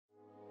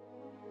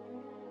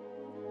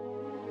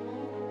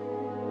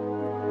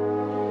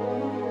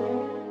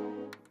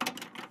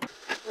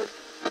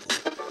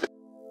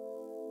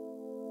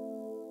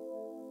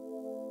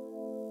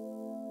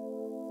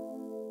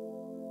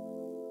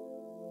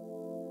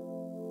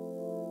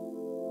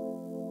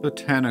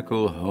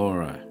Botanical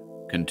Horror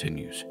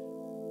continues.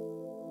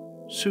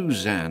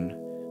 Suzanne,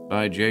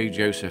 by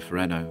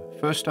Joseph-Renaud,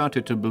 first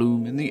started to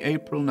bloom in the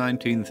April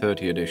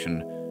 1930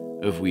 edition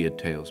of Weird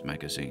Tales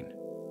magazine.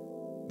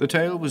 The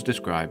tale was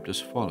described as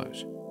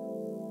follows.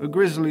 A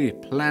grisly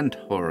plant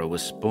horror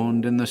was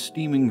spawned in the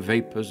steaming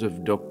vapors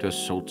of Dr.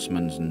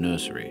 Salzmann's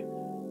nursery,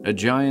 a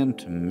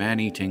giant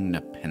man-eating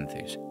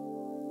Nepenthes.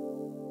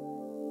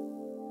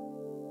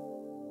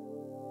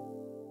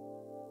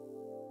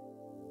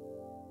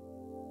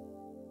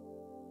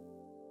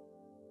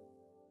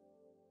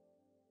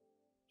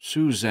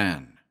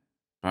 Suzanne,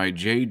 by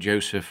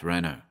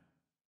Joseph-Renaud.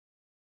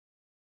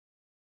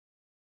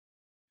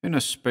 In a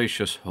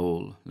spacious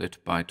hall,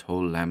 lit by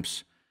tall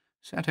lamps,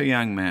 sat a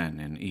young man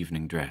in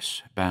evening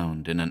dress,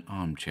 bound in an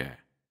armchair.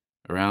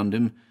 Around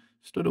him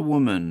stood a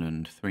woman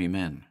and 3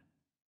 men.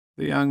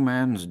 The young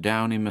man's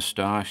downy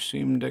moustache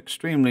seemed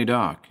extremely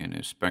dark in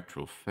his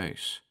spectral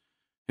face.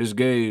 His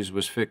gaze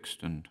was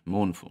fixed and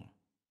mournful.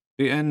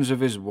 The ends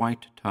of his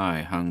white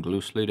tie hung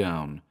loosely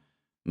down.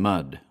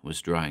 Mud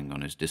was drying on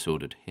his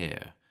disordered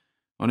hair,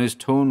 on his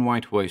torn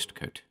white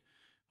waistcoat,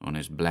 on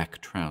his black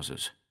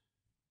trousers.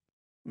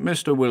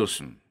 "Mr.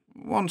 Wilson,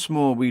 once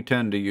more we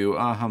tender you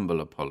our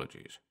humble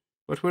apologies,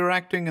 but we're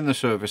acting in the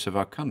service of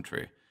our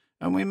country,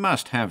 and we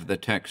must have the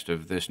text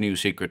of this new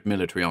secret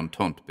military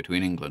entente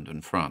between England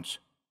and France.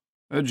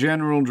 A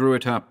general drew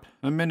it up,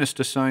 a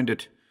minister signed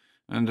it,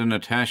 and an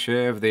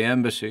attaché of the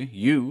embassy,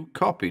 you,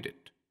 copied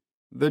it.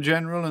 The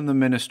general and the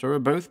minister are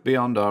both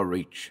beyond our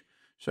reach,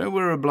 so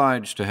we're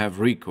obliged to have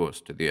recourse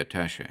to the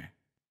attaché.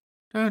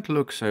 Don't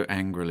look so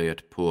angrily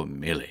at poor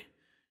Milly.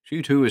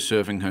 She too is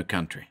serving her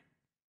country.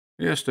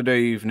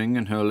 Yesterday evening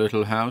in her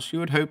little house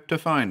you had hoped to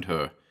find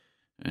her,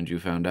 and you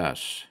found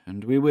us,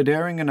 and we were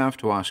daring enough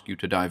to ask you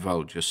to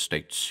divulge a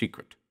state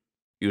secret.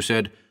 You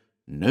said,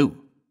 'No,'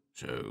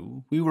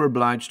 so we were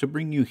obliged to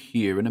bring you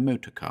here in a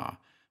motor car,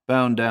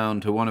 bound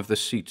down to one of the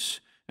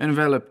seats,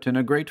 enveloped in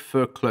a great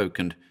fur cloak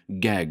and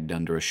gagged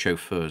under a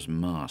chauffeur's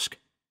mask.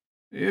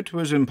 It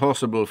was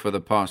impossible for the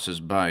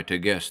passers-by to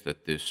guess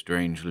that this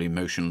strangely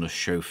motionless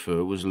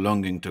chauffeur was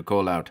longing to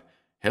call out,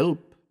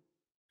 'Help!'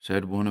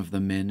 said one of the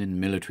men in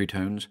military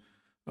tones,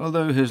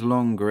 although his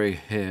long grey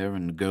hair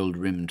and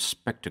gold-rimmed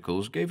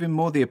spectacles gave him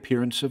more the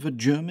appearance of a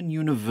German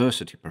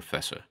university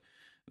professor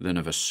than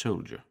of a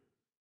soldier.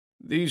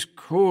 'These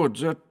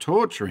cords are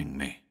torturing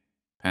me,'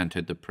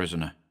 panted the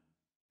prisoner.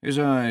 His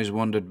eyes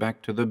wandered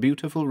back to the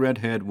beautiful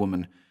red-haired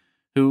woman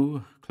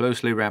who,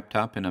 closely wrapped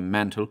up in a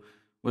mantle,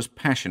 was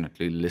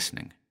passionately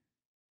listening.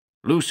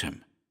 'Loose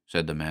him,'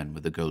 said the man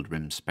with the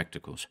gold-rimmed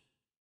spectacles.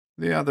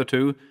 The other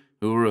 2,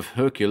 who were of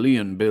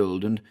Herculean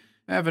build and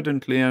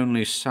evidently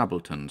only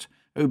subalterns,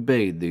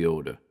 obeyed the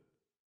order.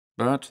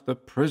 But the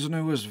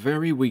prisoner was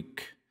very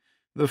weak.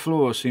 The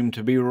floor seemed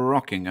to be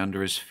rocking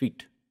under his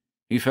feet.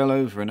 He fell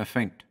over in a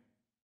faint.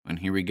 When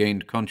he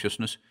regained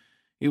consciousness,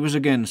 he was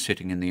again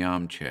sitting in the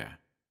armchair.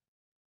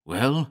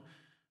 Well,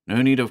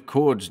 no need of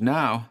cords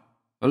now.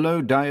 A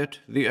low diet,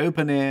 the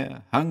open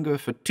air, hunger,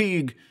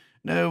 fatigue,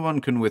 no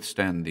one can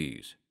withstand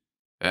these.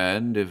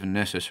 And, if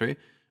necessary,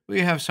 we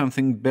have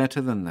something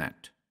better than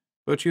that.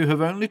 But you have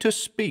only to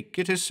speak.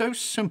 It is so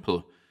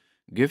simple.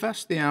 Give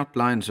us the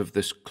outlines of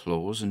this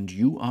clause, and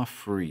you are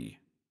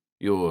free.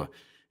 Your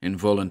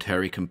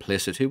involuntary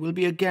complicity will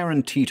be a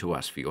guarantee to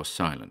us for your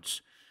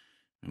silence.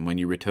 And when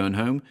you return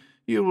home,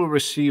 you will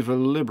receive a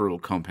liberal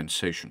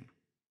compensation."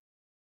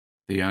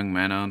 The young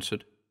man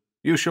answered,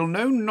 "You shall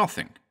know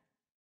nothing."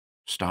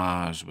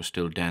 Stars were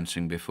still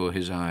dancing before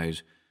his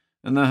eyes,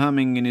 and the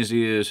humming in his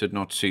ears had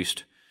not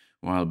ceased,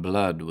 while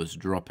blood was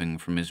dropping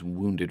from his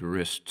wounded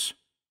wrists.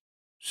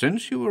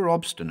 "Since you are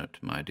obstinate,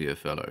 my dear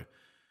fellow,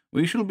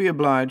 we shall be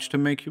obliged to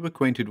make you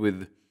acquainted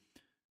with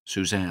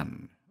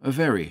Suzanne, a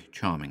very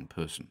charming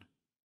person.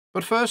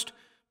 But first,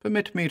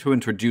 permit me to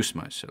introduce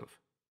myself.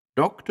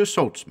 Dr.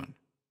 Salzmann.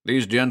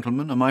 These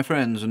gentlemen are my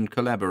friends and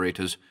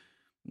collaborators.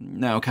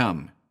 Now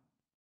come."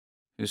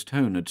 His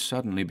tone had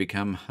suddenly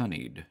become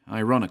honeyed,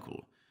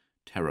 ironical,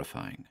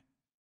 terrifying.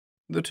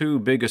 The 2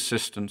 big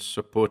assistants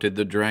supported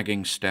the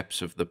dragging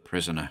steps of the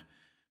prisoner,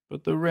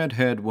 but the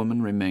red-haired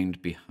woman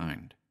remained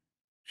behind.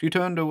 She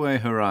turned away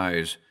her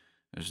eyes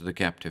as the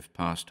captive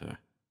passed her.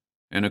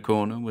 In a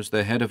corner was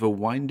the head of a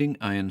winding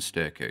iron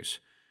staircase,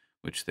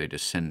 which they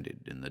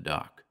descended in the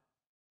dark.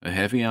 A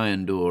heavy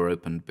iron door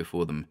opened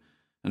before them,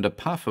 and a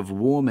puff of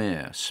warm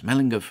air,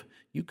 smelling of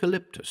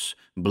eucalyptus,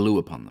 blew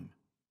upon them.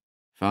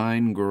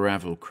 Fine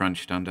gravel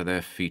crunched under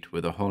their feet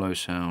with a hollow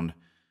sound,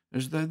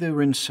 as though they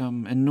were in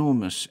some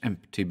enormous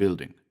empty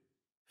building.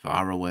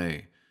 Far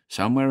away,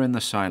 somewhere in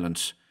the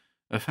silence,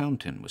 a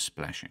fountain was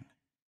splashing.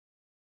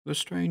 The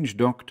strange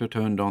doctor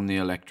turned on the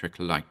electric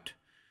light,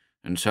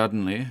 and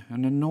suddenly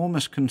an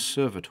enormous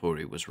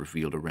conservatory was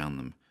revealed around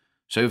them,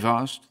 so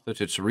vast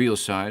that its real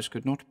size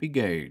could not be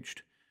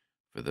gauged,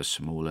 for the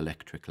small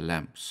electric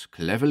lamps,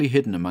 cleverly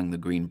hidden among the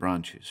green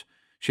branches,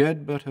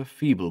 shed but a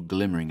feeble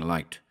glimmering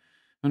light,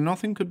 and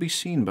nothing could be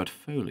seen but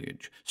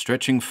foliage,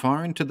 stretching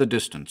far into the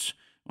distance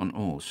on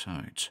all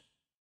sides.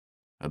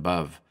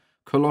 Above,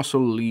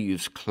 colossal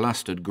leaves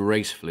clustered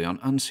gracefully on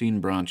unseen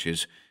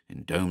branches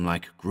in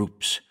dome-like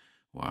groups,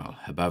 while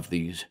above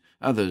these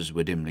others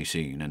were dimly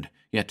seen, and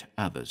yet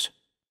others.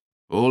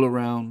 All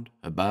around,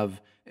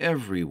 above,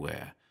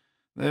 everywhere,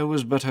 there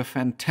was but a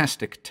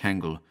fantastic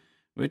tangle,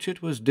 which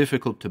it was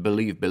difficult to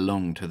believe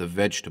belonged to the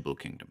vegetable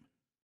kingdom.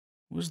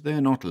 Was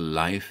there not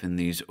life in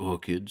these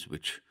orchids,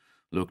 which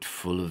looked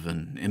full of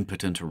an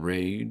impotent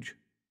rage,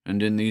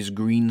 and in these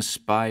green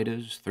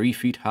spiders, 3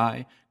 feet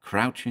high,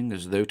 crouching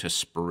as though to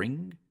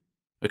spring?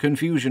 A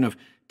confusion of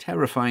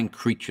terrifying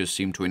creatures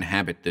seemed to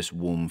inhabit this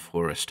warm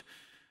forest,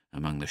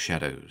 among the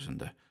shadows and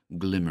the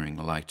glimmering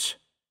lights.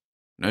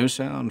 No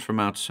sound from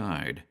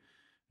outside,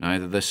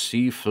 neither the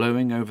sea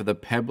flowing over the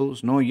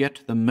pebbles, nor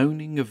yet the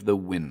moaning of the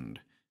wind,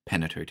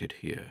 penetrated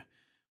here,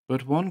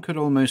 but one could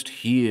almost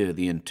hear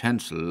the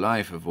intense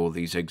life of all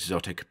these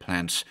exotic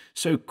plants,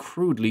 so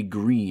crudely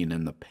green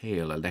in the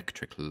pale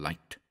electric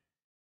light.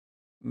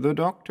 The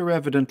doctor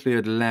evidently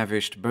had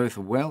lavished both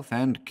wealth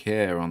and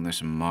care on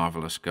this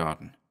marvelous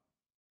garden.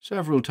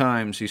 Several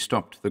times he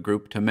stopped the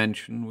group to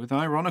mention, with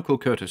ironical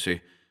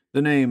courtesy,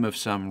 the name of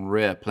some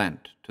rare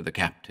plant to the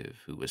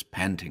captive who was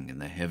panting in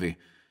the heavy,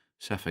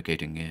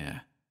 suffocating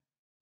air.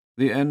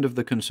 The end of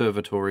the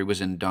conservatory was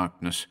in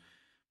darkness,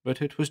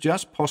 but it was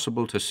just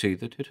possible to see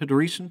that it had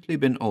recently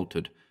been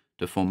altered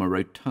to form a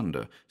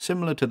rotunda,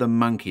 similar to the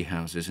monkey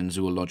houses in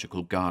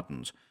zoological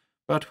gardens,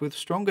 but with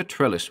stronger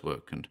trellis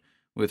work and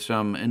with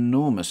some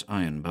enormous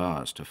iron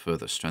bars to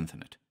further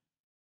strengthen it.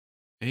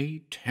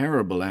 A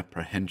terrible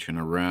apprehension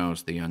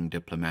aroused the young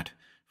diplomat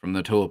from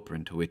the torpor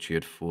into which he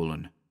had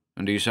fallen,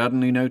 and he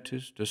suddenly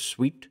noticed a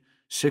sweet,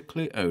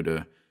 sickly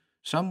odor,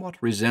 somewhat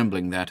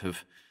resembling that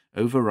of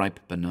overripe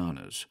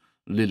bananas,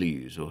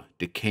 lilies, or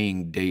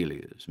decaying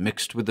dahlias,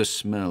 mixed with the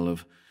smell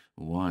of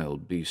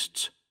wild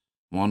beasts.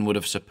 One would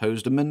have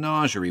supposed a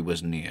menagerie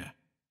was near.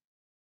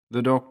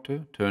 The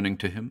doctor, turning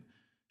to him,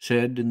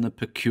 said in the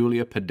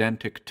peculiar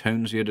pedantic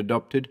tones he had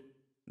adopted,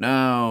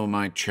 "Now,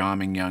 my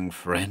charming young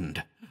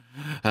friend,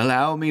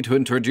 allow me to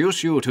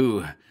introduce you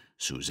to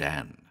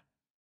Suzanne."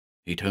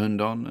 He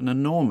turned on an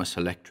enormous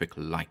electric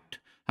light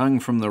hung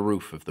from the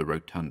roof of the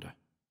rotunda.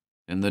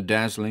 In the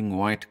dazzling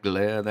white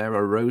glare there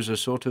arose a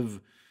sort of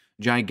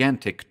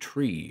gigantic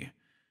tree.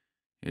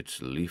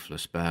 Its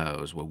leafless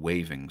boughs were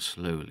waving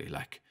slowly,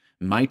 like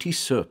mighty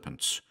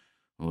serpents,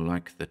 or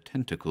like the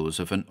tentacles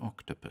of an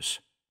octopus.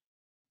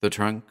 The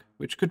trunk,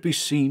 which could be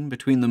seen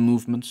between the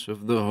movements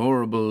of the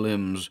horrible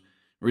limbs,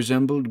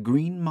 resembled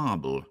green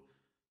marble.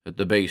 At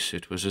the base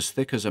it was as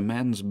thick as a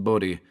man's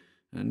body,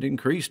 and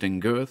increased in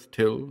girth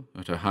till,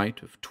 at a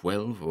height of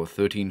 12 or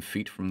 13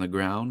 feet from the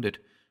ground, it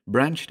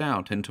branched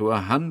out into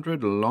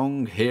 100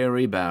 long,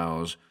 hairy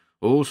boughs,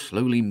 all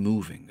slowly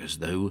moving as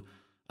though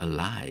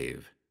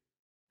alive.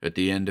 At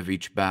the end of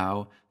each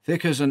bough,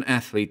 thick as an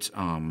athlete's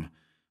arm,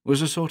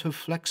 was a sort of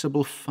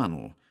flexible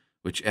funnel,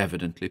 which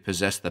evidently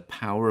possessed the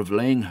power of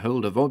laying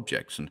hold of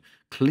objects and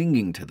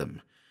clinging to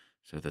them,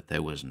 so that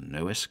there was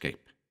no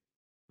escape.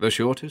 The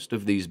shortest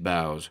of these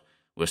boughs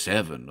were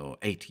 7 or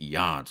 8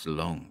 yards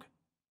long.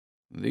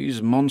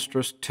 These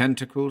monstrous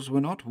tentacles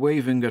were not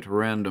waving at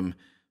random,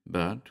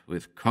 but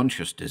with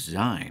conscious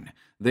design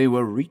they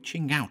were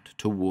reaching out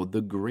toward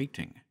the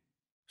grating.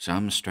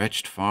 Some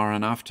stretched far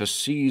enough to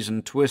seize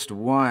and twist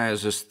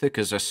wires as thick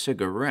as a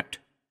cigarette.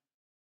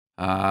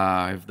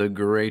 Ah, if the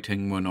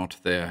grating were not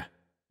there!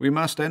 We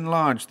must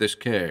enlarge this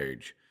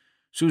cage.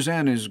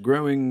 Suzanne is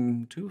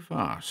growing too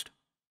fast,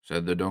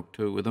 said the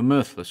doctor with a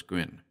mirthless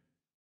grin.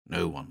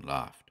 No one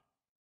laughed.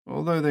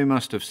 Although they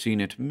must have seen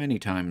it many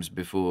times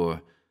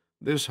before,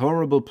 this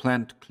horrible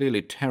plant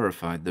clearly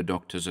terrified the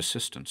doctor's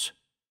assistants.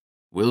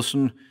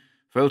 Wilson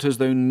felt as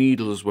though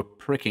needles were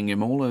pricking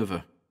him all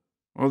over.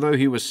 Although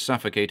he was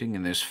suffocating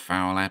in this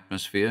foul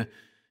atmosphere,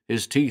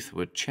 his teeth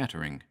were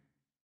chattering.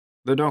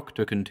 The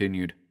doctor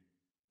continued,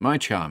 "My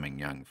charming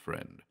young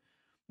friend,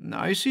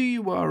 I see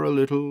you are a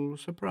little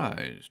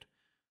surprised,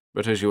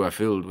 but as you are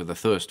filled with a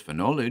thirst for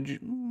knowledge,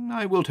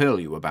 I will tell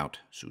you about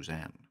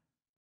Suzanne.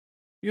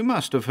 You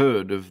must have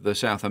heard of the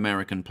South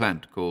American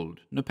plant called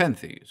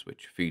Nepenthes,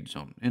 which feeds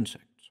on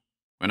insects.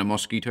 When a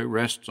mosquito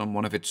rests on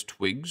one of its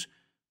twigs,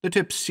 the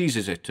tip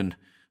seizes it, and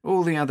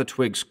all the other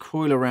twigs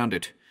coil around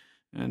it,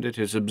 and it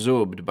is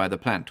absorbed by the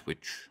plant,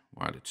 which,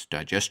 while its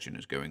digestion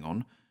is going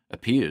on,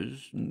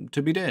 appears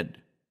to be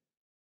dead.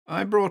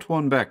 I brought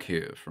one back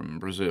here from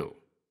Brazil.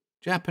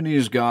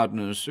 Japanese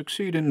gardeners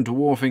succeed in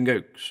dwarfing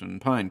oaks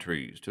and pine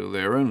trees till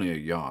they are only a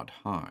yard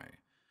high.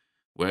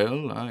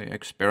 Well, I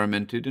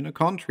experimented in a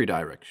contrary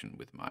direction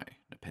with my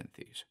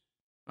Nepenthes.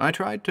 I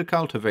tried to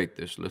cultivate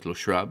this little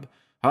shrub,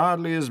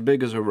 hardly as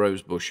big as a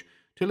rosebush,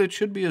 till it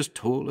should be as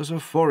tall as a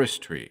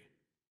forest tree.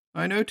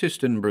 I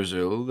noticed in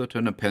Brazil that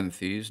a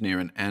Nepenthes near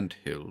an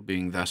ant-hill,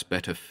 being thus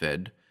better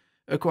fed,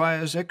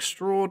 acquires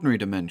extraordinary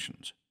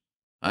dimensions.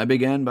 I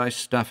began by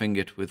stuffing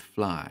it with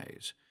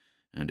flies,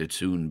 and it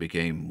soon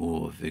became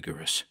more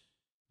vigorous.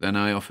 Then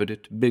I offered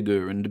it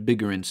bigger and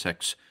bigger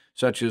insects,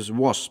 such as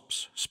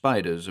wasps,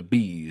 spiders,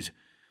 bees,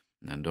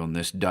 and on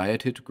this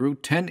diet it grew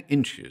 10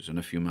 inches in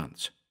a few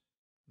months.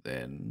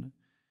 Then,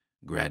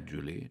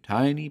 gradually,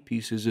 tiny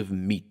pieces of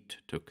meat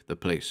took the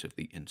place of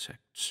the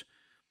insects.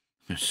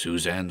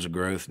 Suzanne's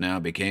growth now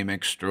became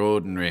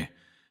extraordinary,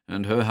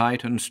 and her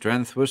height and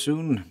strength were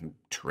soon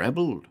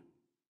trebled.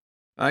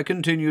 I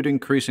continued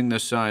increasing the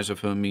size of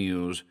her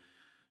meals.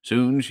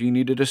 Soon she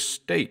needed a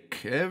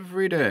steak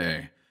every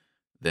day,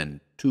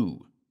 then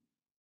two.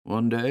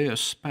 One day a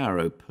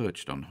sparrow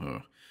perched on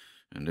her,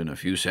 and in a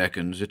few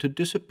seconds it had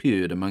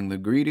disappeared among the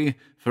greedy,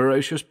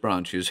 ferocious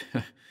branches.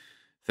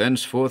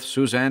 Thenceforth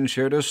Suzanne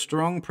showed a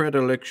strong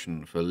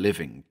predilection for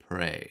living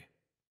prey.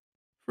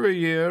 For a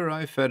year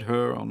I fed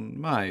her on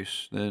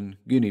mice, then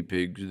guinea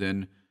pigs,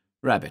 then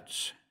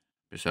rabbits.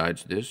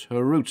 Besides this,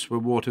 her roots were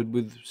watered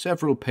with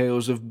several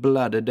pails of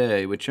blood a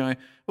day, which I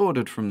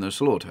ordered from the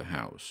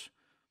slaughter-house.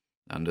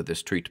 Under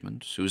this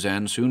treatment,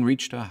 Suzanne soon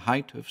reached a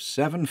height of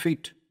 7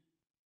 feet.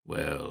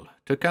 Well,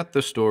 to cut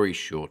the story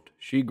short,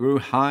 she grew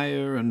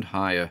higher and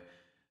higher,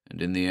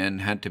 and in the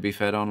end had to be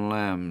fed on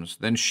lambs,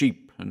 then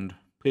sheep and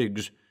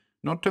pigs,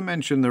 not to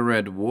mention the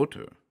red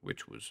water,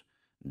 which was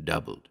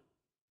doubled.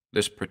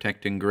 This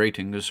protecting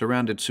grating has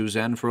surrounded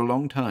Suzanne for a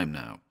long time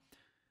now,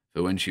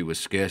 for when she was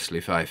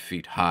scarcely 5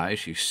 feet high,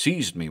 she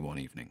seized me one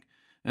evening,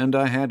 and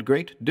I had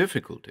great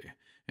difficulty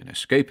in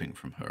escaping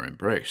from her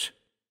embrace.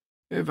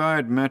 If I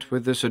had met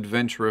with this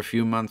adventure a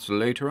few months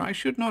later, I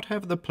should not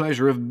have the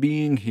pleasure of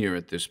being here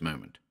at this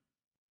moment.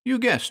 You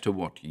guess to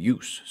what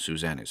use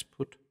Suzanne is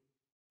put.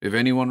 If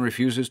anyone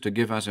refuses to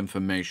give us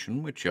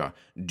information which our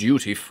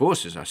duty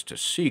forces us to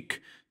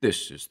seek,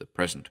 this is the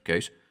present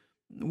case,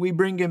 we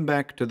bring him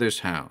back to this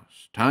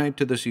house, tied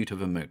to the seat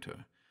of a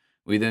motor.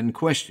 We then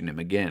question him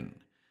again,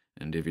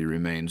 and if he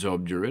remains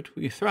obdurate,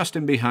 we thrust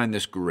him behind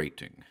this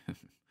grating.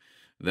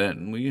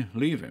 Then we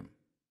leave him.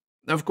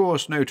 Of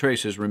course, no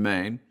traces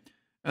remain,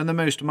 and the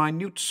most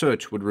minute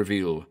search would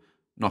reveal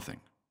nothing.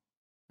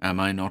 Am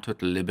I not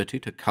at liberty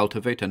to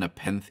cultivate a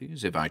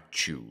Nepenthes if I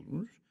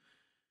choose?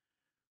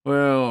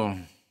 Well,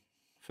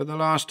 for the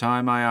last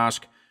time I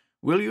ask,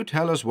 will you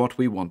tell us what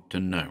we want to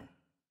know?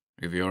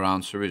 If your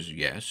answer is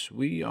yes,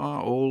 we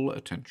are all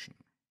attention.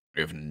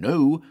 If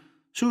no,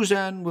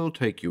 Suzanne will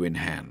take you in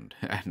hand,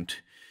 and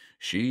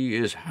she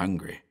is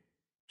hungry.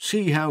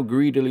 See how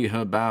greedily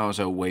her boughs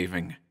are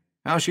waving,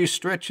 how she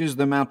stretches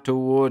them out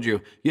toward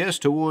you, yes,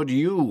 toward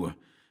you,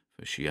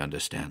 for she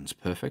understands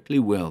perfectly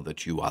well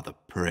that you are the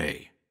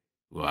prey.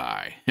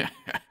 Why,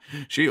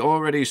 she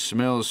already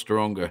smells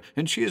stronger,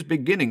 and she is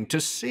beginning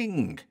to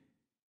sing.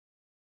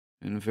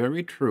 In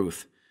very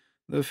truth,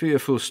 the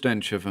fearful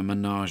stench of a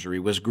menagerie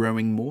was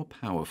growing more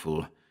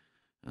powerful,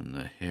 and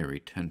the hairy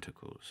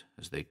tentacles,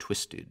 as they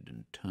twisted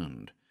and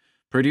turned,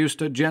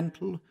 produced a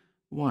gentle,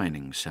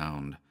 whining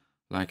sound,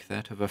 like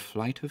that of a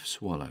flight of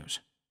swallows.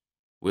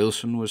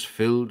 Wilson was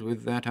filled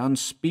with that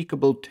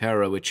unspeakable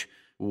terror which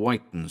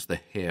whitens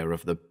the hair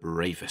of the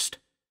bravest.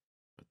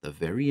 But the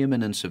very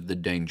imminence of the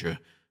danger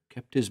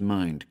kept his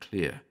mind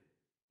clear.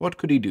 What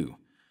could he do?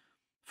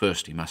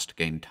 First he must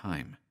gain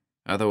time.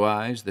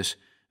 Otherwise, this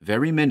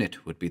very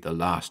minute would be the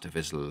last of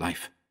his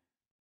life.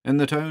 In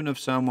the tone of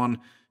someone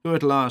who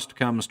at last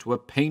comes to a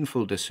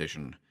painful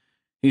decision,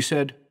 he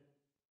said,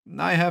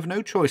 I have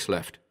no choice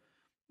left.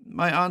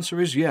 My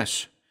answer is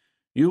yes.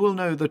 You will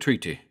know the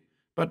treaty.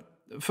 But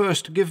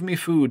first give me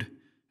food.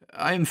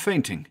 I am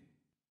fainting.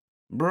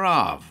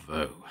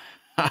 Bravo!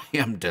 I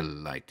am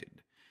delighted.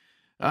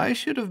 I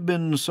should have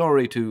been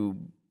sorry to...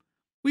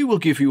 We will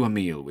give you a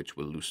meal which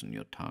will loosen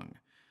your tongue.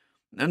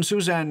 And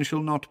Suzanne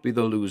shall not be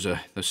the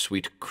loser, the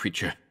sweet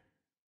creature.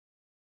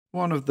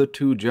 One of the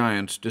two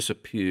giants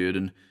disappeared,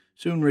 and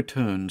soon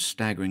returned,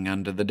 staggering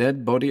under the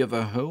dead body of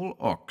a whole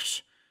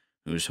ox,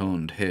 whose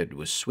horned head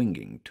was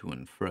swinging to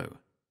and fro.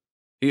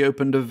 He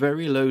opened a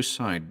very low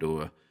side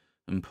door,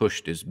 and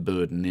pushed his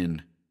burden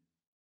in.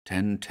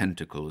 10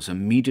 tentacles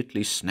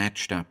immediately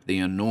snatched up the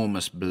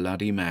enormous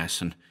bloody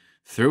mass, and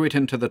threw it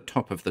into the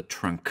top of the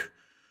trunk.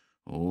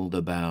 All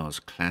the boughs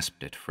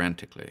clasped it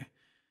frantically,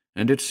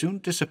 and it soon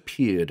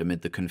disappeared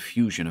amid the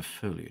confusion of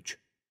foliage.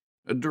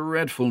 A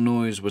dreadful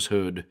noise was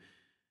heard,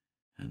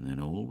 and then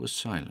all was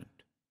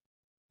silent.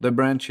 The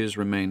branches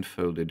remained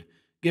folded,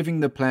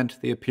 giving the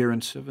plant the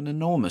appearance of an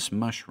enormous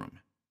mushroom.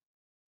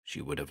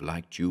 She would have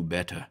liked you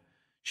better.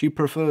 She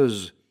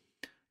prefers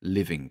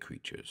living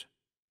creatures,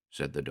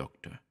 said the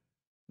doctor.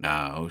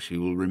 Now she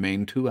will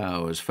remain 2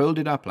 hours,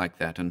 folded up like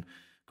that, and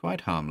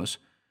quite harmless,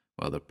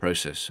 while the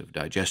process of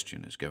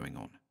digestion is going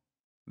on.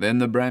 Then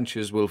the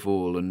branches will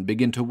fall and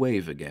begin to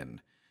wave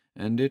again,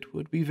 and it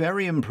would be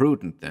very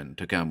imprudent then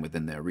to come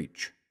within their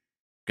reach.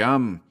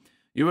 Come,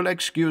 you will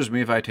excuse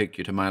me if I take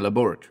you to my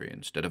laboratory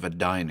instead of a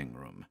dining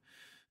room.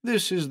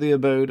 This is the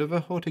abode of a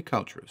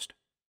horticulturist.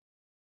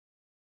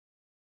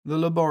 The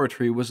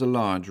laboratory was a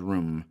large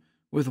room,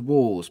 with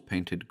walls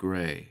painted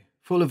grey,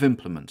 full of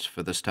implements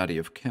for the study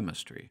of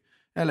chemistry,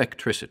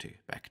 electricity,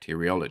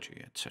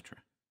 bacteriology, etc.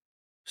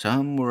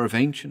 Some were of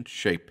ancient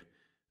shape,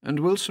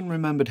 and Wilson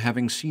remembered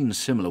having seen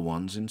similar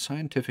ones in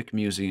scientific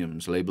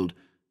museums labelled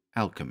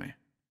alchemy.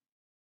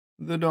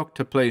 The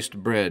doctor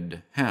placed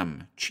bread,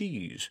 ham,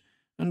 cheese,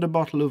 and a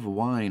bottle of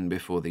wine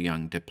before the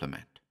young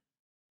diplomat.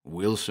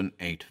 Wilson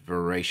ate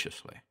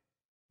voraciously.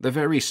 The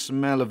very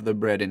smell of the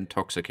bread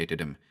intoxicated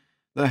him.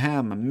 The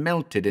ham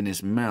melted in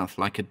his mouth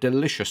like a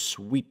delicious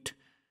sweet.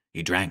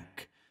 He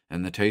drank,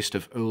 and the taste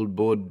of old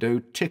Bordeaux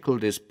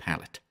tickled his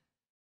palate.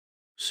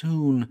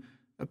 Soon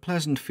a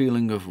pleasant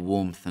feeling of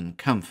warmth and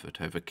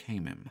comfort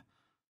overcame him.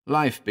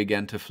 Life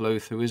began to flow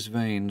through his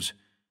veins.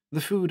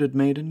 The food had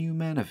made a new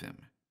man of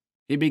him.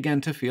 He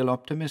began to feel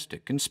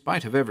optimistic, in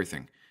spite of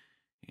everything.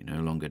 He no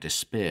longer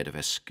despaired of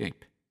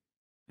escape.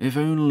 If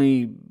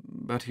only—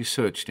 but he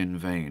searched in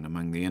vain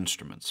among the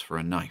instruments for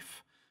a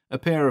knife, a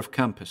pair of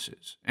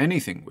compasses,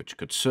 anything which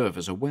could serve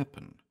as a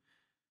weapon.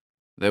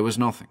 There was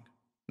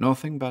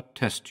nothing but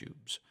test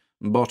tubes,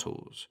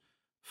 bottles,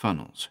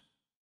 funnels.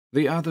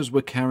 The others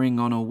were carrying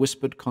on a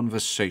whispered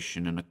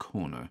conversation in a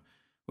corner,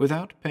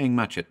 without paying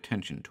much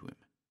attention to him.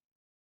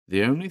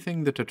 The only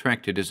thing that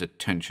attracted his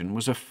attention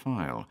was a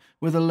phial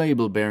with a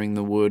label bearing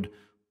the word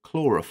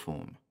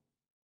chloroform.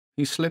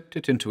 He slipped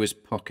it into his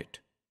pocket.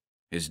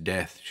 His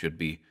death should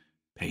be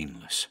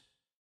painless.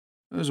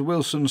 As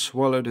Wilson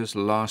swallowed his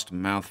last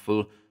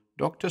mouthful,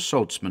 Dr.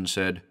 Salzmann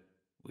said,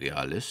 "We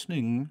are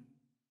listening."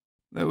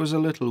 There was a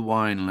little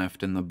wine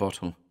left in the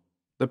bottle.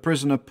 The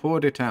prisoner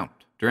poured it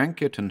out,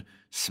 drank it, and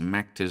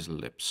smacked his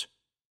lips.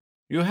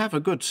 "You have a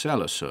good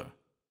cellar, sir."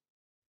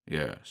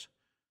 "Yes."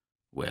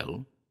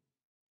 "Well?"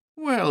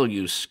 "Well,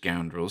 you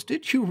scoundrels,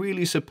 did you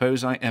really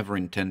suppose I ever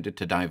intended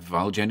to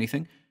divulge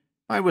anything?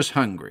 I was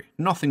hungry,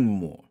 nothing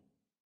more."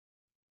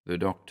 The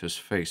doctor's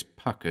face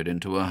puckered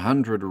into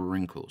 100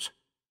 wrinkles.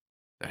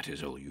 "That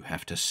is all you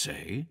have to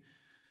say?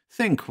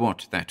 Think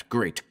what that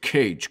great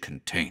cage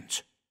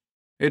contains."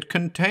 "It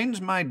contains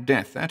my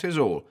death, that is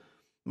all.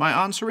 My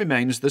answer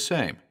remains the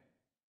same."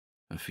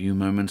 A few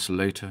moments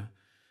later,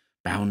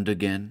 bound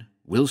again,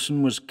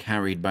 Wilson was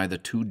carried by the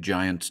two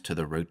giants to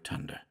the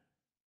rotunda.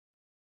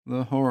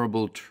 The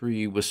horrible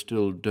tree was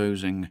still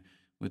dozing,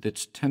 with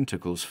its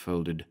tentacles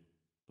folded,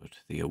 but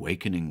the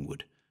awakening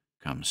would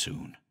come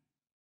soon.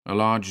 A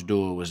large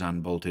door was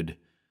unbolted.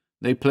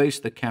 They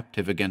placed the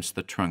captive against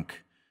the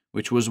trunk,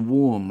 which was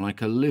warm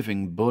like a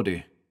living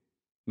body.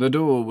 The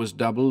door was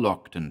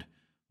double-locked and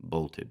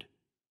bolted.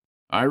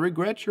 "I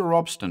regret your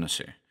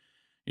obstinacy.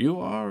 You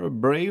are a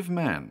brave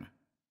man,"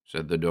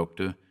 said the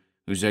doctor,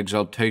 whose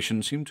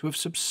exultation seemed to have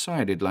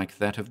subsided like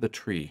that of the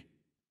tree.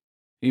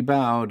 He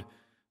bowed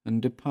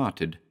and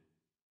departed.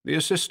 The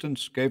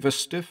assistants gave a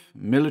stiff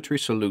military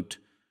salute,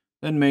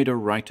 then made a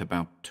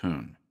right-about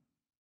turn.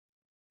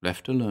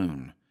 Left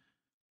alone,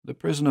 the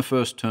prisoner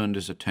first turned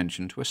his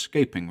attention to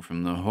escaping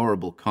from the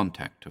horrible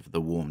contact of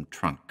the warm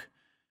trunk.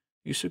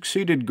 He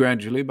succeeded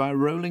gradually by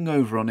rolling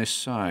over on his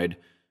side,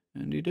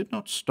 and he did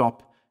not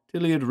stop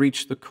till he had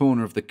reached the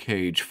corner of the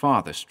cage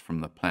farthest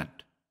from the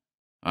plant.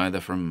 Either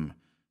from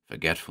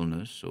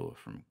forgetfulness or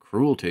from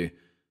cruelty,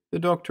 the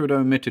doctor had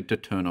omitted to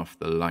turn off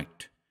the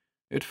light.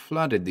 It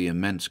flooded the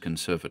immense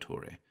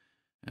conservatory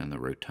and the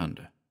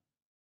rotunda.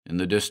 In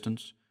the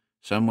distance,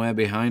 somewhere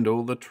behind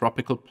all the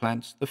tropical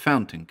plants, the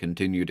fountain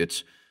continued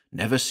its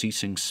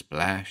never-ceasing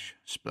splash,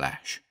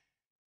 splash.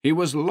 He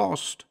was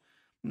lost.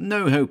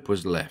 No hope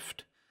was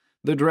left.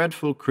 The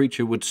dreadful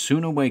creature would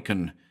soon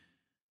awaken,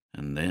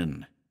 and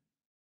then—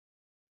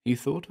 He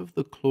thought of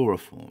the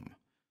chloroform.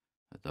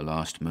 At the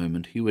last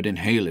moment he would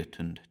inhale it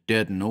and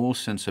deaden all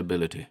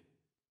sensibility.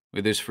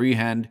 With his free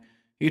hand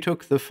he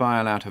took the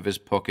phial out of his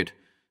pocket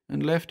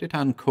and left it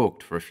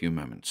uncorked for a few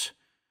moments.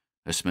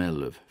 A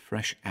smell of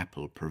fresh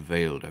apple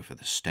prevailed over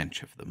the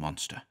stench of the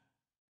monster.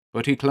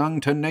 But he clung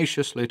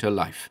tenaciously to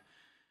life,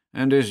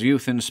 and his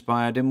youth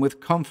inspired him with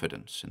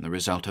confidence in the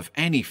result of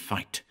any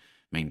fight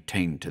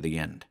maintained to the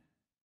end.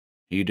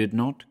 He did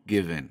not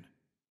give in.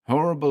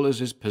 Horrible as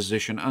his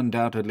position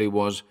undoubtedly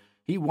was,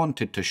 he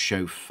wanted to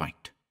show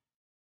fight.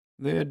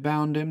 They had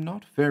bound him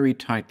not very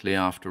tightly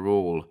after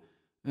all,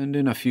 and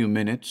in a few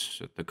minutes,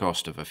 at the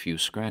cost of a few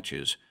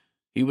scratches,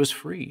 he was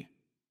free.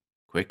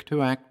 Quick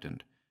to act,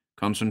 and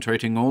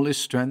concentrating all his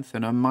strength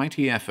in a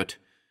mighty effort,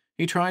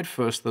 he tried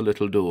first the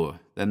little door,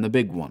 then the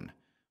big one,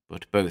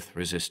 but both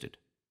resisted.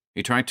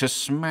 He tried to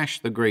smash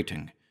the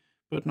grating,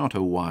 but not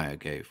a wire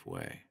gave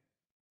way.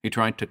 He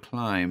tried to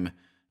climb,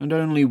 and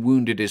only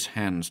wounded his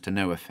hands to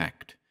no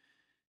effect.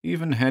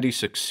 Even had he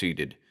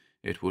succeeded,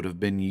 it would have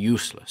been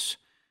useless,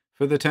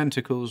 for the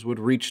tentacles would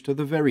reach to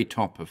the very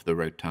top of the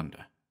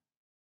rotunda.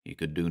 He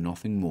could do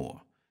nothing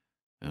more,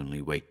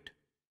 only wait.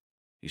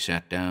 He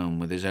sat down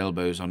with his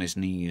elbows on his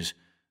knees,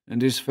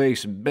 and his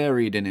face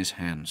buried in his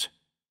hands.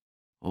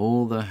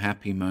 All the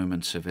happy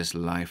moments of his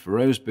life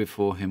rose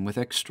before him with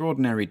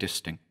extraordinary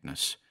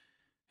distinctness.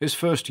 His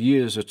first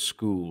years at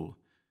school,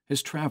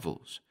 his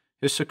travels,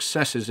 his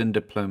successes in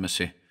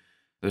diplomacy.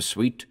 The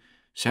sweet,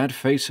 sad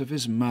face of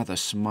his mother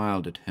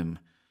smiled at him,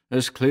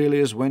 as clearly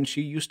as when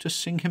she used to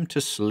sing him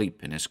to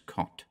sleep in his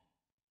cot.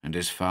 And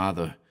his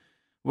father,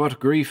 what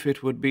grief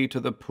it would be to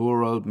the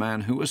poor old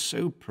man who was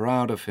so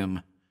proud of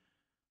him.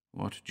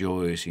 What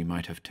joys he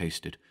might have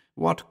tasted,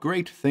 what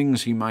great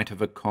things he might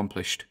have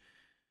accomplished,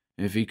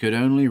 if he could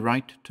only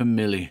write to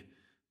Milly,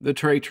 the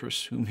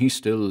traitress whom he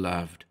still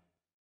loved.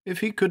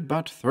 If he could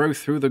but throw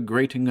through the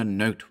grating a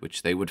note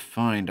which they would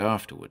find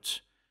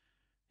afterwards.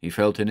 He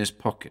felt in his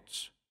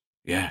pockets.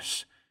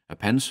 Yes, a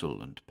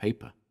pencil and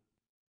paper.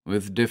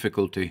 With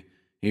difficulty,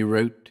 he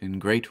wrote in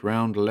great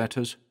round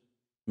letters,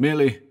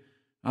 "Merely,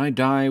 I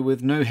die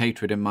with no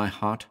hatred in my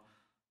heart.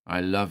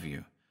 I love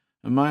you,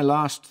 and my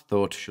last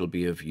thought shall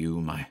be of you,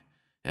 my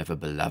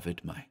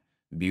ever-beloved, my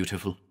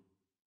beautiful."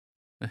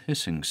 A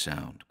hissing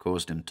sound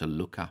caused him to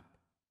look up.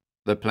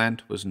 The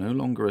plant was no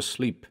longer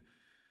asleep.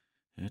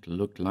 It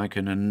looked like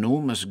an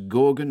enormous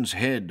gorgon's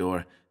head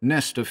or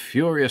nest of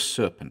furious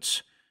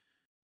serpents.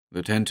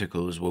 The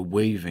tentacles were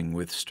waving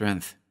with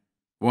strength.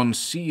 One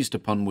seized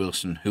upon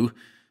Wilson, who,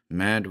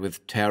 mad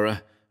with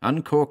terror,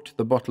 uncorked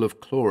the bottle of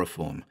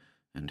chloroform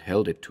and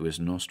held it to his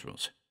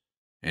nostrils.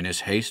 In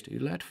his haste, he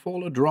let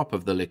fall a drop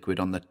of the liquid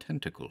on the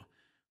tentacle,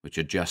 which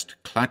had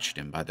just clutched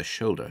him by the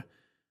shoulder,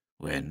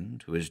 when,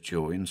 to his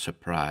joy and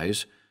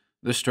surprise,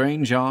 the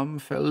strange arm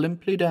fell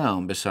limply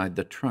down beside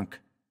the trunk.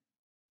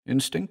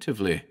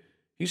 Instinctively,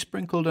 he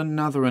sprinkled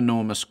another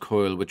enormous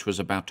coil which was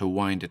about to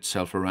wind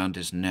itself around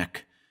his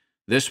neck.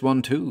 This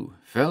one, too,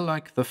 fell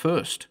like the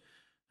first,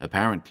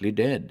 apparently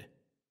dead.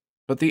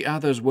 But the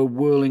others were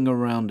whirling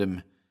around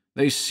him.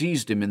 They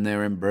seized him in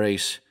their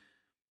embrace,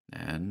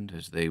 and,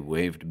 as they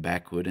waved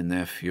backward in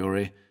their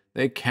fury,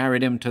 they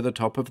carried him to the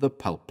top of the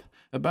pulp,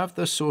 above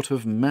the sort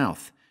of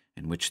mouth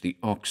in which the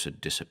ox had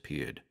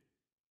disappeared.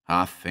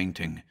 Half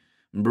fainting,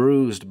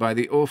 bruised by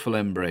the awful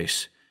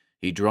embrace,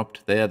 he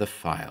dropped there the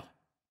phial.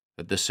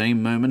 At the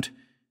same moment,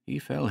 he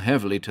fell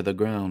heavily to the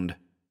ground.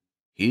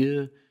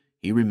 Here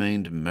he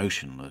remained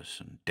motionless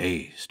and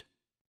dazed.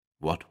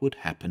 What would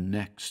happen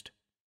next?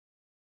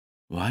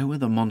 Why were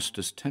the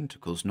monster's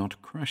tentacles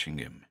not crushing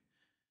him?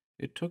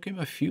 It took him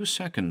a few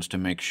seconds to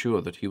make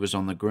sure that he was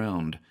on the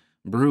ground,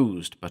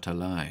 bruised but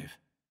alive.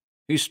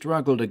 He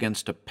struggled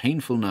against a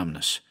painful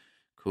numbness,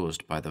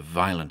 caused by the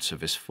violence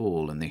of his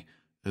fall and the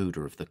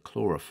odor of the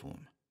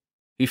chloroform.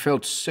 He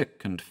felt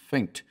sick and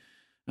faint,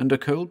 and a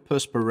cold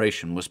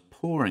perspiration was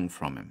pouring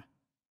from him.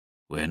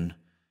 When,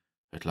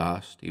 at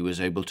last, he was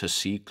able to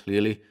see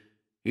clearly,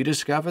 he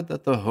discovered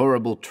that the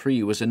horrible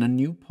tree was in a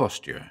new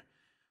posture.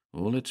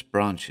 All its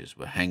branches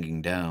were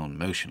hanging down,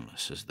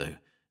 motionless, as though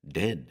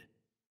dead.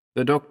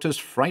 The doctor's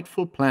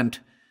frightful plant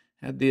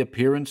had the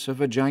appearance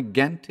of a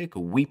gigantic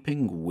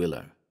weeping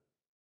willow.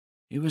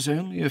 He was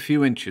only a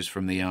few inches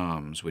from the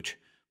arms, which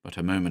but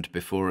a moment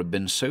before had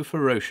been so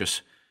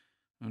ferocious,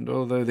 and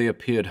although they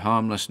appeared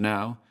harmless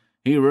now,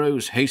 he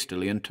rose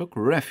hastily and took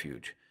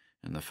refuge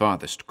in the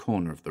farthest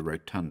corner of the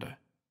rotunda.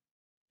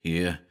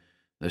 Here,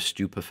 the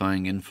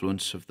stupefying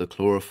influence of the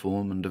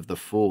chloroform and of the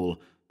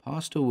fall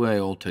passed away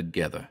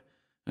altogether,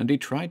 and he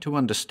tried to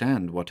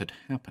understand what had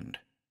happened.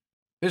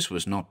 This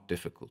was not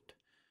difficult.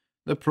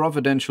 The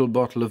providential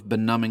bottle of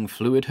benumbing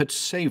fluid had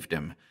saved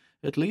him,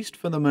 at least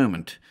for the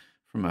moment,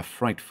 from a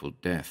frightful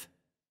death.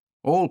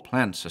 All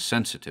plants are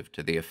sensitive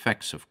to the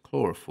effects of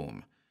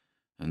chloroform,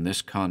 and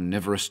this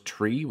carnivorous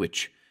tree,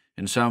 which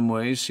in some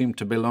ways seemed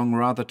to belong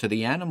rather to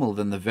the animal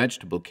than the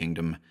vegetable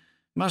kingdom,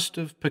 must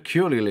have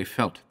peculiarly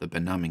felt the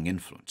benumbing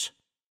influence.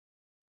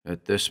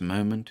 At this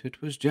moment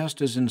it was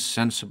just as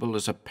insensible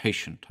as a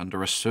patient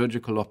under a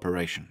surgical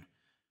operation,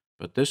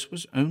 but this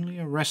was only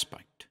a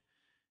respite.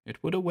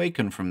 It would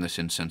awaken from this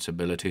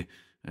insensibility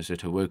as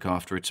it awoke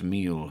after its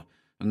meal,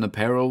 and the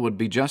peril would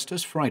be just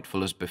as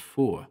frightful as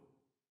before.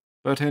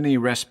 But any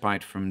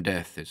respite from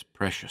death is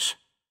precious.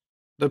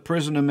 The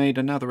prisoner made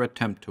another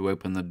attempt to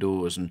open the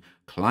doors and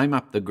climb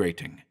up the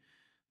grating,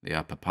 the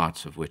upper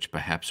parts of which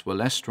perhaps were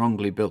less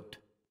strongly built.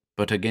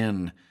 But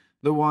again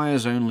the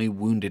wires only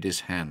wounded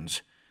his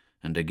hands,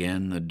 and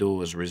again the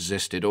doors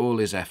resisted all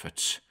his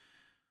efforts.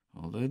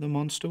 Although the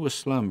monster was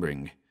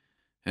slumbering,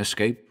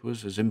 escape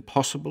was as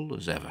impossible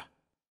as ever.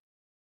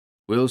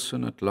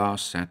 Wilson at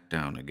last sat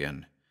down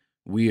again,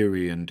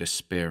 weary and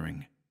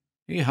despairing.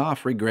 He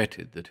half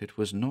regretted that it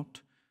was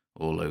not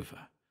all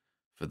over,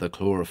 for the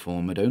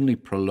chloroform had only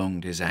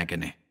prolonged his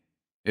agony.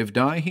 If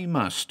die he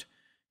must,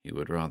 he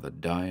would rather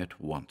die at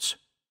once.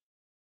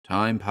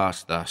 Time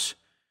passed thus,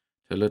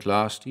 till at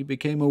last he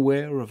became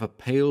aware of a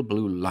pale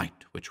blue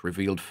light which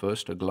revealed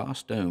first a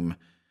glass dome,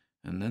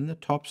 and then the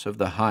tops of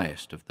the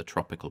highest of the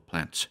tropical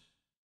plants.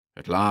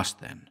 At last,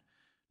 then,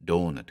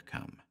 dawn had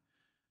come.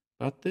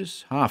 But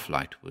this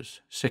half-light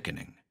was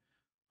sickening,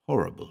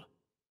 horrible.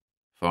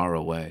 Far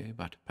away,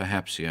 but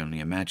perhaps he only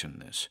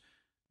imagined this,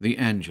 the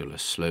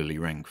Angelus slowly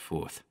rang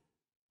forth.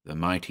 The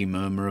mighty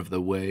murmur of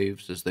the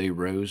waves as they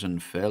rose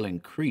and fell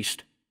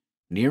increased.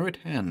 Near at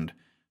hand,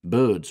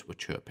 birds were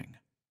chirping.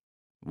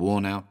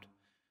 Worn out,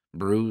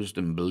 bruised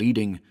and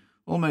bleeding,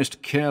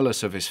 almost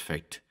careless of his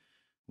fate,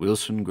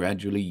 Wilson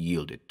gradually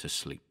yielded to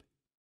sleep.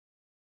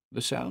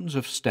 The sounds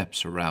of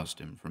steps aroused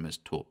him from his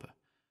torpor,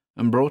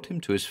 and brought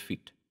him to his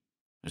feet.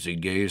 As he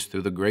gazed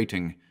through the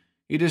grating,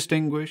 he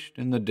distinguished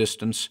in the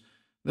distance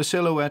the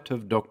silhouette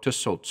of Dr.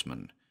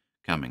 Salzmann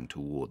coming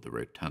toward the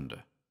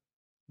rotunda.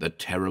 The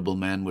terrible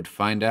man would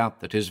find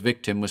out that his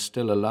victim was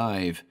still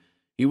alive.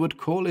 He would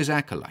call his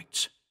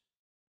acolytes.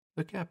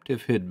 The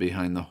captive hid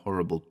behind the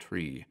horrible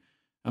tree,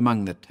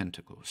 among the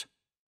tentacles.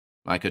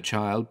 Like a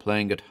child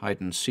playing at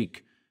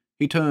hide-and-seek,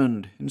 he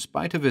turned, in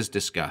spite of his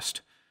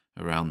disgust,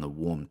 around the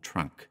warm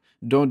trunk,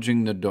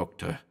 dodging the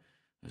doctor,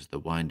 as the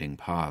winding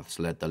paths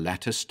led the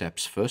latter's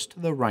steps first to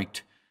the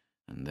right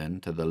and then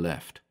to the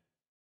left.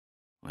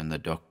 When the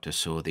doctor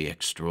saw the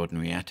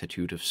extraordinary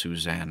attitude of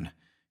Suzanne,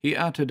 he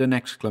uttered an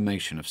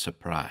exclamation of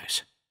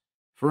surprise.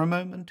 For a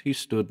moment he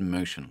stood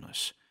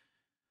motionless.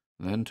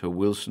 Then, to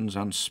Wilson's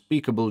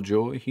unspeakable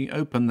joy, he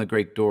opened the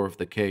great door of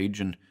the cage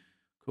and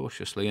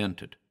cautiously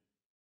entered.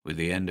 With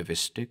the end of his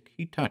stick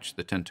he touched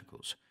the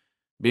tentacles,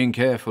 being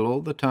careful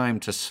all the time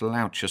to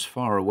slouch as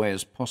far away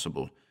as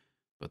possible,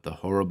 but the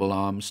horrible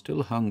arm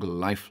still hung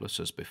lifeless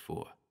as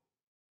before.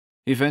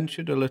 He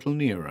ventured a little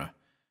nearer,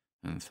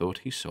 and thought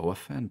he saw a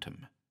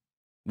phantom.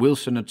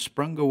 Wilson had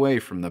sprung away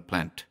from the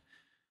plant.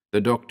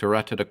 The doctor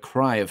uttered a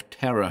cry of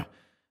terror,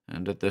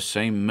 and at the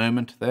same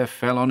moment there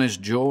fell on his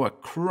jaw a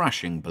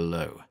crushing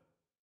blow.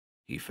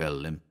 He fell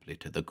limply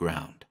to the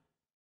ground.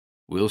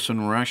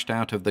 Wilson rushed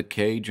out of the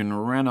cage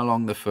and ran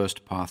along the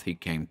first path he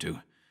came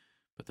to,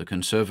 but the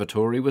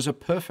conservatory was a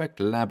perfect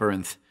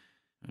labyrinth,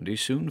 and he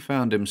soon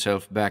found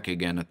himself back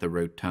again at the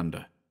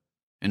rotunda.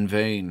 In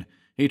vain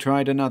he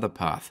tried another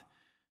path,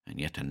 and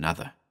yet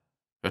another.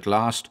 At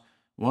last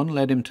one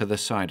led him to the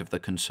side of the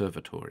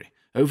conservatory,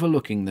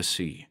 overlooking the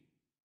sea.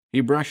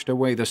 He brushed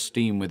away the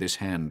steam with his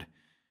hand,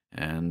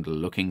 and,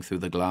 looking through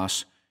the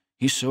glass,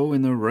 he saw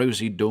in the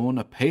rosy dawn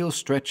a pale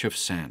stretch of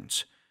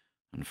sands,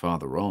 and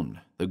farther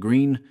on the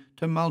green,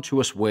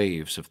 tumultuous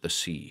waves of the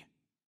sea.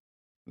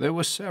 There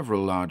were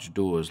several large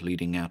doors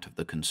leading out of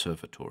the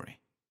conservatory.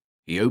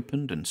 He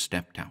opened and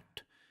stepped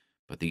out,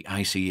 but the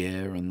icy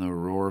air and the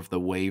roar of the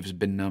waves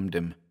benumbed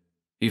him.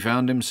 He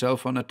found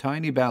himself on a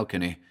tiny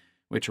balcony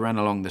which ran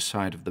along the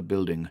side of the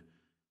building,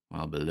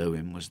 while below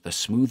him was the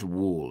smooth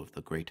wall of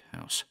the great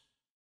house.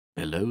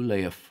 Below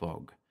lay a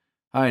fog,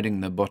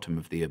 hiding the bottom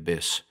of the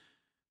abyss,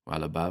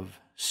 while above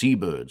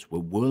seabirds were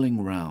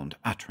whirling round,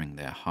 uttering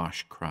their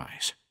harsh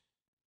cries.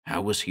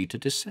 How was he to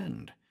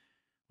descend?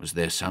 Was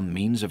there some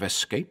means of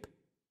escape?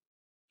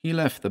 He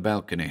left the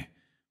balcony,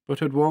 but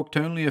had walked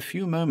only a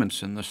few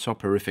moments in the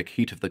soporific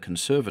heat of the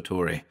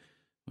conservatory,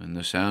 when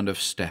the sound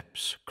of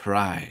steps,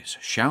 cries,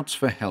 shouts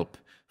for help,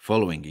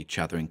 following each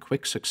other in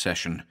quick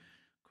succession,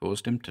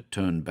 caused him to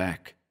turn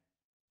back.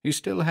 He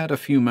still had a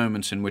few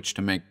moments in which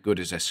to make good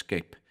his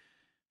escape,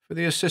 for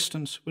the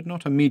assistants would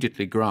not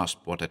immediately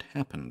grasp what had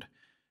happened,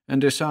 and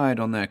decide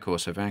on their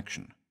course of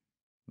action.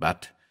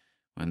 But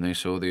when they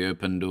saw the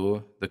open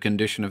door, the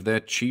condition of their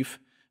chief,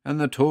 and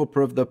the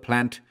torpor of the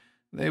plant,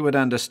 they would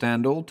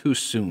understand all too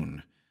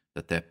soon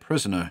that their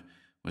prisoner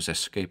was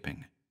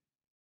escaping.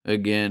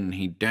 Again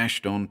he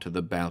dashed on to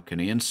the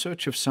balcony in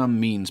search of some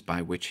means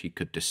by which he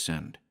could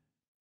descend.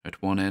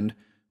 At one end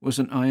was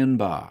an iron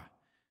bar,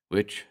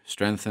 which,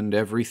 strengthened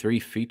every 3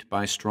 feet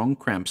by strong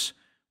cramps,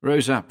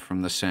 rose up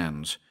from the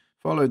sands,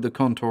 followed the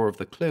contour of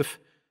the cliff,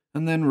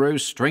 and then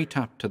rose straight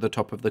up to the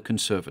top of the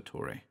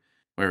conservatory,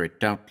 where it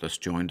doubtless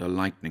joined a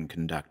lightning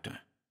conductor.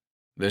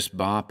 This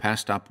bar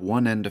passed up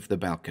one end of the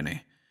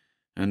balcony,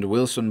 and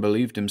Wilson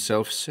believed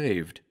himself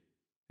saved.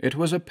 It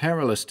was a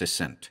perilous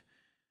descent,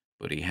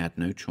 but he had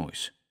no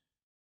choice.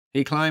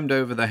 He climbed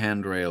over the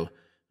handrail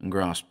and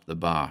grasped the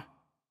bar,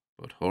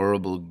 but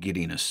horrible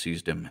giddiness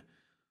seized him.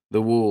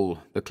 The wall,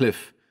 the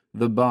cliff,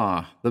 the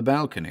bar, the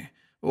balcony,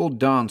 all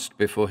danced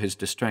before his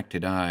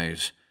distracted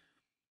eyes.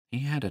 He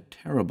had a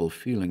terrible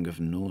feeling of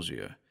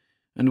nausea,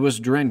 and was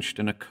drenched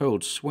in a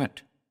cold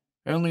sweat.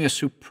 Only a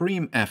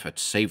supreme effort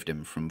saved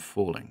him from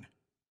falling.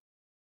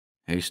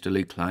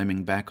 Hastily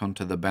climbing back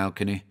onto the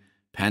balcony,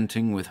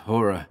 panting with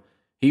horror,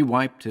 he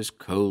wiped his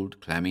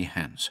cold, clammy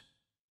hands.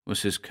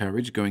 Was his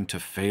courage going to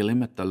fail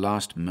him at the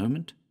last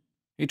moment?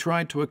 He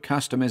tried to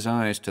accustom his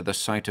eyes to the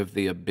sight of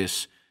the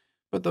abyss,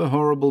 but the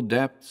horrible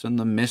depths and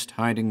the mist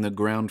hiding the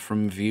ground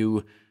from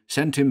view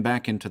sent him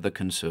back into the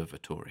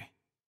conservatory.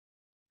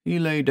 He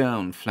lay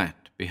down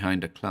flat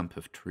behind a clump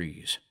of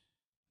trees.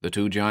 The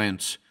 2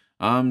 giants,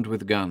 armed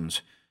with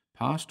guns,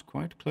 passed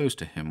quite close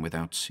to him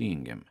without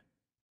seeing him.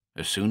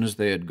 As soon as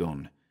they had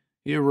gone,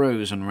 he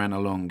arose and ran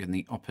along in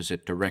the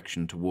opposite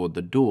direction toward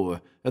the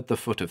door at the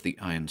foot of the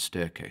iron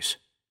staircase.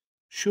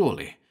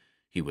 Surely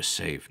he was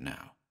saved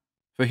now,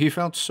 for he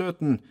felt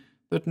certain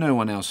that no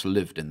one else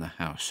lived in the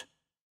house.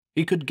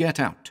 He could get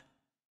out.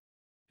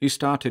 He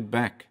started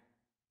back.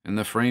 In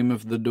the frame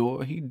of the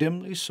door he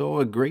dimly saw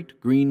a great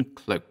green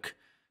cloak,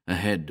 a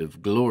head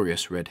of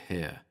glorious red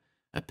hair,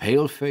 a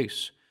pale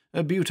face,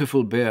 a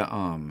beautiful bare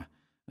arm,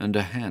 and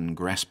a hand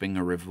grasping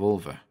a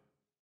revolver.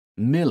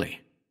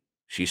 Milly!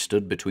 She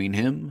stood between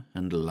him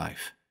and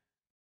life.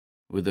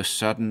 With the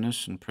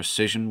suddenness and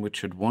precision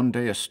which had one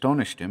day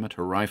astonished him at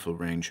her rifle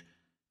range,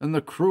 and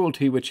the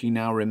cruelty which he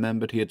now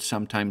remembered he had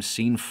sometimes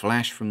seen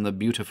flash from the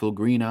beautiful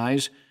green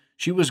eyes,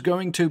 she was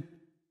going to—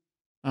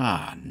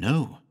 Ah,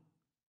 no!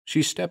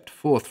 She stepped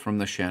forth from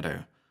the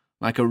shadow,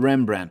 like a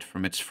Rembrandt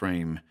from its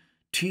frame.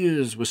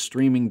 Tears were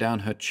streaming down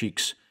her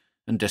cheeks,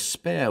 and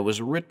despair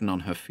was written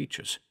on her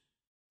features.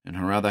 In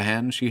her other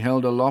hand she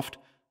held aloft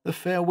the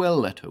farewell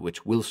letter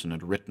which Wilson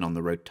had written on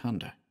the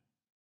rotunda.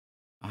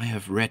 "I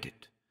have read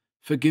it.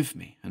 Forgive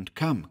me, and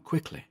come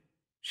quickly,"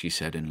 she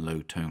said in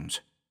low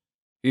tones.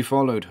 He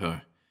followed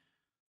her.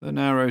 The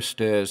narrow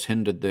stairs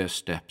hindered their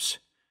steps.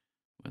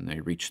 When they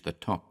reached the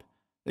top,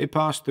 they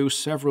passed through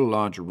several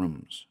large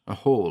rooms, a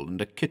hall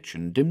and a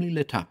kitchen dimly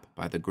lit up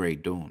by the grey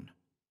dawn.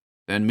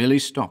 Then Milly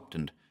stopped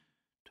and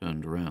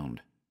turned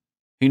round.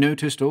 He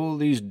noticed all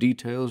these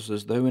details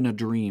as though in a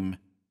dream.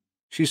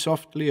 She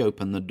softly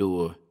opened the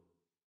door.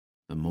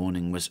 The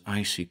morning was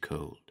icy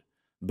cold.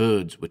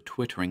 Birds were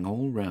twittering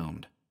all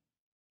round.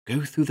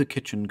 "Go through the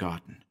kitchen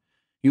garden.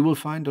 You will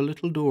find a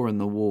little door in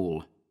the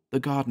wall. The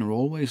gardener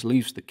always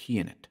leaves the key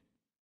in it.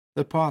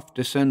 The path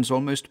descends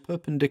almost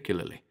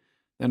perpendicularly,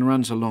 then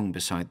runs along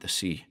beside the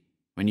sea.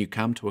 When you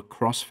come to a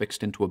cross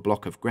fixed into a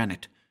block of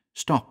granite,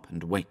 stop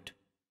and wait."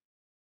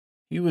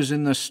 He was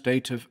in the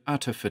state of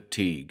utter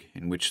fatigue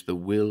in which the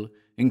will,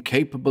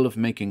 incapable of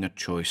making a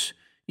choice,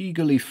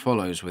 eagerly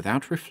follows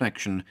without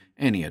reflection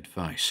any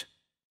advice.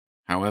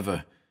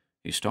 However,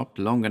 he stopped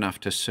long enough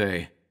to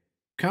say,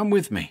 "Come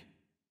with me."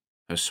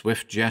 Her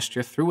swift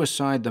gesture threw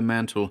aside the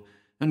mantle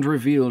and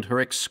revealed her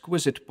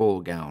exquisite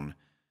ball gown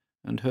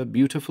and her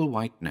beautiful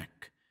white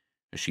neck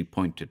as she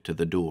pointed to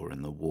the door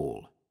in the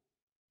wall.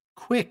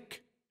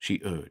 "Quick!"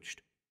 she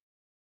urged.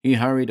 He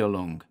hurried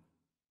along.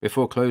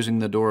 Before closing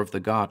the door of the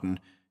garden,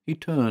 he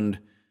turned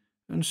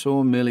and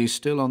saw Milly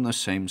still on the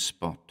same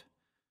spot.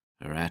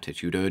 Her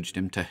attitude urged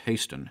him to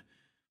hasten,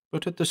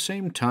 but at the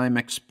same time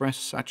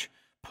expressed such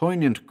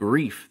poignant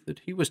grief that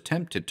he was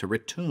tempted to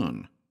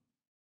return.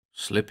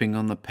 Slipping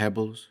on the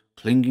pebbles,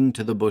 clinging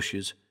to the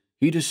bushes,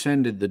 he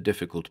descended the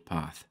difficult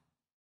path.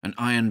 An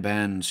iron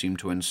band seemed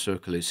to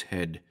encircle his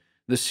head.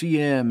 The sea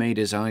air made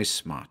his eyes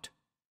smart.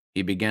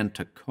 He began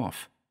to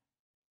cough.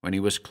 When he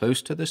was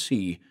close to the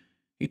sea,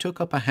 he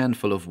took up a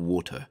handful of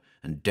water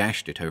and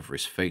dashed it over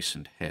his face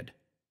and head.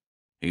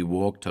 He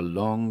walked a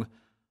long,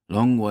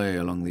 long way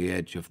along the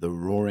edge of the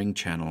roaring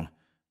channel,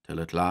 till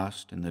at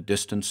last, in the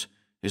distance,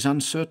 his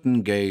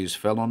uncertain gaze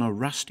fell on a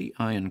rusty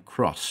iron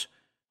cross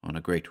on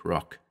a great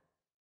rock.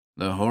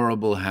 The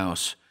horrible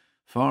house,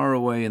 far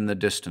away in the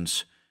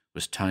distance,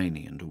 was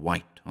tiny and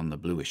white on the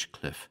bluish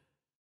cliff.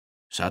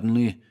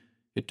 Suddenly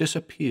it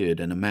disappeared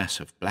in a mass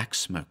of black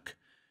smoke,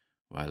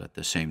 while at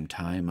the same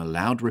time a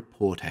loud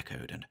report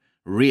echoed and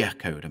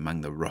re-echoed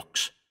among the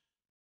rocks.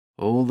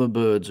 All the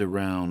birds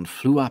around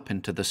flew up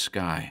into the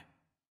sky.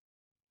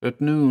 At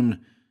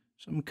noon,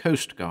 some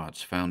coast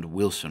guards found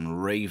Wilson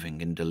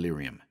raving in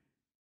delirium.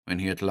 When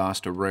he at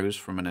last arose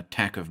from an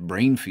attack of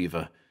brain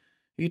fever,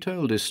 he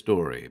told his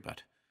story,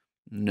 but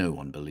no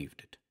one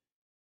believed it.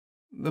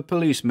 The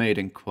police made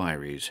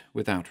inquiries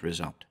without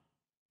result,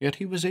 yet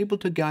he was able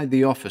to guide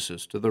the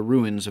officers to the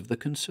ruins of the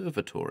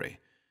conservatory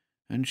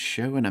and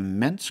show an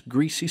immense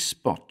greasy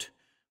spot,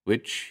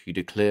 which, he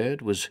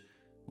declared, was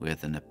where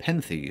the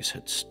Nepenthes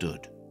had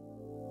stood.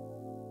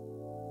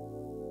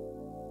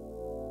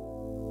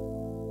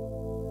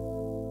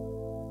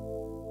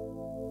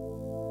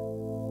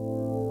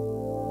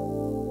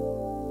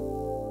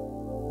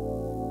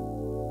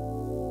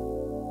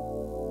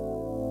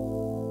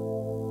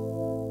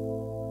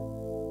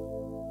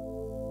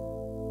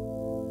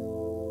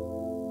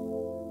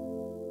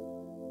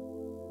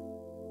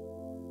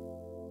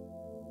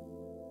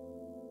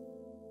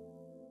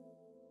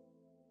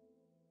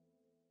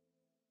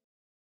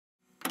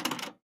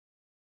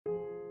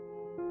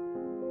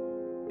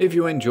 If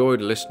you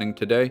enjoyed listening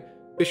today,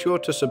 be sure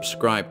to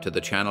subscribe to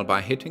the channel by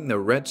hitting the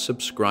red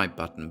subscribe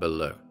button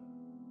below.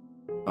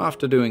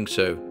 After doing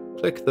so,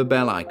 click the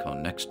bell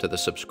icon next to the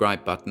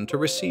subscribe button to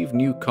receive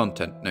new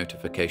content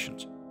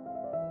notifications.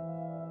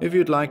 If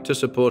you'd like to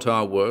support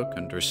our work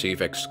and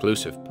receive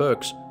exclusive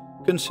perks,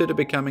 consider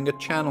becoming a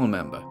channel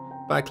member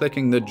by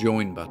clicking the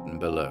join button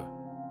below.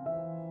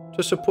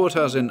 To support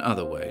us in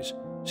other ways,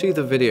 see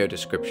the video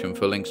description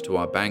for links to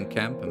our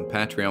Bandcamp and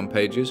Patreon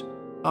pages,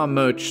 our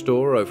merch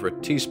store over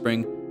at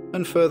Teespring,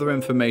 and further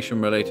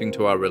information relating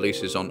to our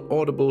releases on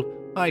Audible,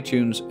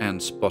 iTunes, and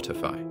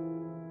Spotify.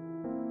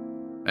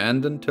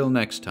 And until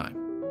next time,